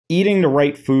eating the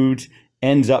right foods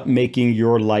ends up making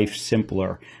your life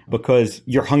simpler because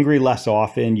you're hungry less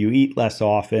often, you eat less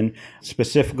often,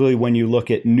 specifically when you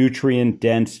look at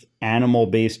nutrient-dense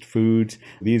animal-based foods.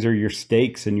 These are your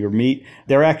steaks and your meat.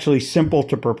 They're actually simple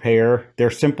to prepare. They're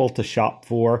simple to shop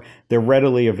for. They're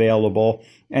readily available.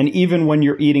 And even when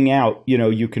you're eating out,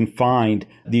 you can find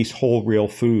these whole real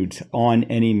foods on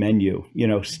any menu.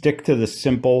 Stick to the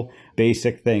simple,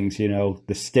 basic things,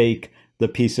 the steak, the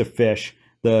piece of fish,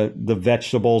 the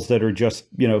vegetables that are just,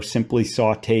 simply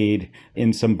sauteed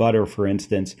in some butter, for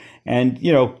instance. And,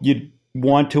 you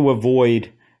want to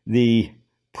avoid the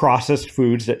processed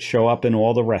foods that show up in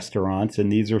all the restaurants.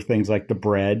 And these are things like the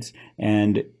breads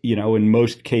and, in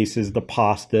most cases, the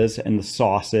pastas and the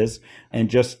sauces, and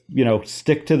just,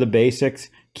 stick to the basics,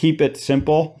 keep it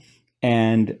simple.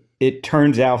 And it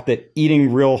turns out that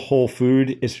eating real whole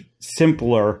food is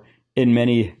simpler in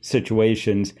many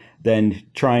situations than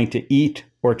trying to eat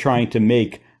or trying to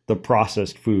make the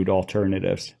processed food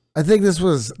alternatives. I think this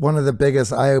was one of the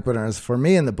biggest eye-openers for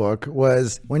me in the book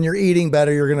was when you're eating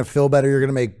better, you're going to feel better, you're going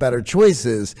to make better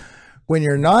choices. When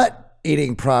you're not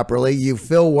eating properly, you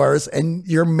feel worse and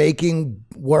you're making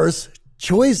worse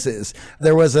choices.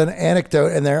 There was an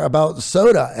anecdote in there about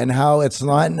soda and how it's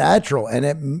not natural and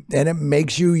it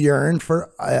makes you yearn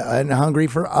for and hungry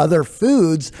for other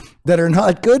foods that are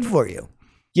not good for you.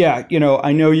 Yeah,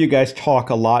 I know you guys talk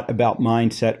a lot about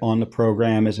mindset on the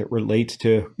program as it relates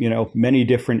to, many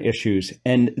different issues.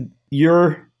 And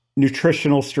your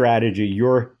nutritional strategy,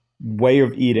 your way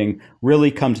of eating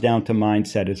really comes down to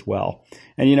mindset as well.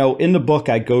 And, in the book,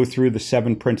 I go through the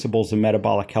 7 principles of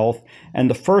metabolic health. And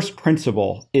the first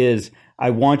principle is I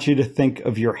want you to think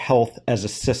of your health as a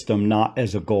system, not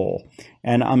as a goal.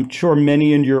 And I'm sure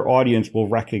many in your audience will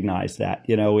recognize that.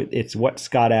 It's what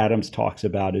Scott Adams talks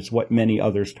about. It's what many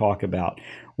others talk about.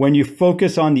 When you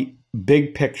focus on the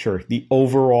big picture, the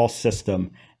overall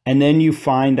system, and then you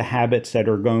find the habits that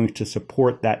are going to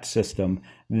support that system,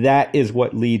 that is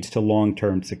what leads to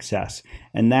long-term success.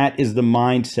 And that is the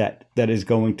mindset that is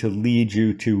going to lead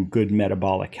you to good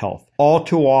metabolic health. All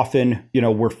too often,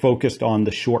 we're focused on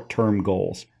the short-term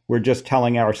goals. We're just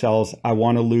telling ourselves, I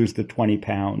want to lose the 20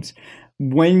 pounds.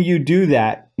 When you do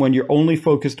that, when you're only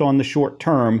focused on the short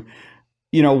term,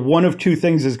 one of two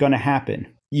things is going to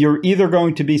happen. You're either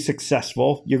going to be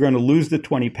successful, you're going to lose the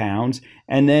 20 pounds,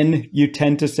 and then you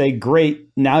tend to say, great,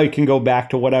 now I can go back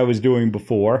to what I was doing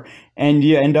before, and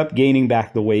you end up gaining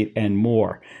back the weight and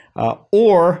more.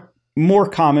 Or more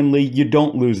commonly, you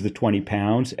don't lose the 20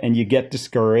 pounds and you get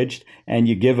discouraged and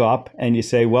you give up and you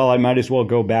say, well, I might as well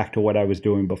go back to what I was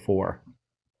doing before.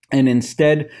 And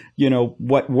instead,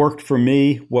 what worked for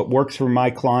me, what works for my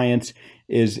clients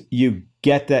is you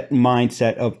get that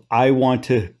mindset of, I want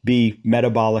to be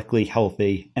metabolically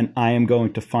healthy and I am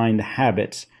going to find the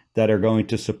habits that are going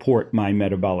to support my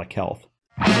metabolic health.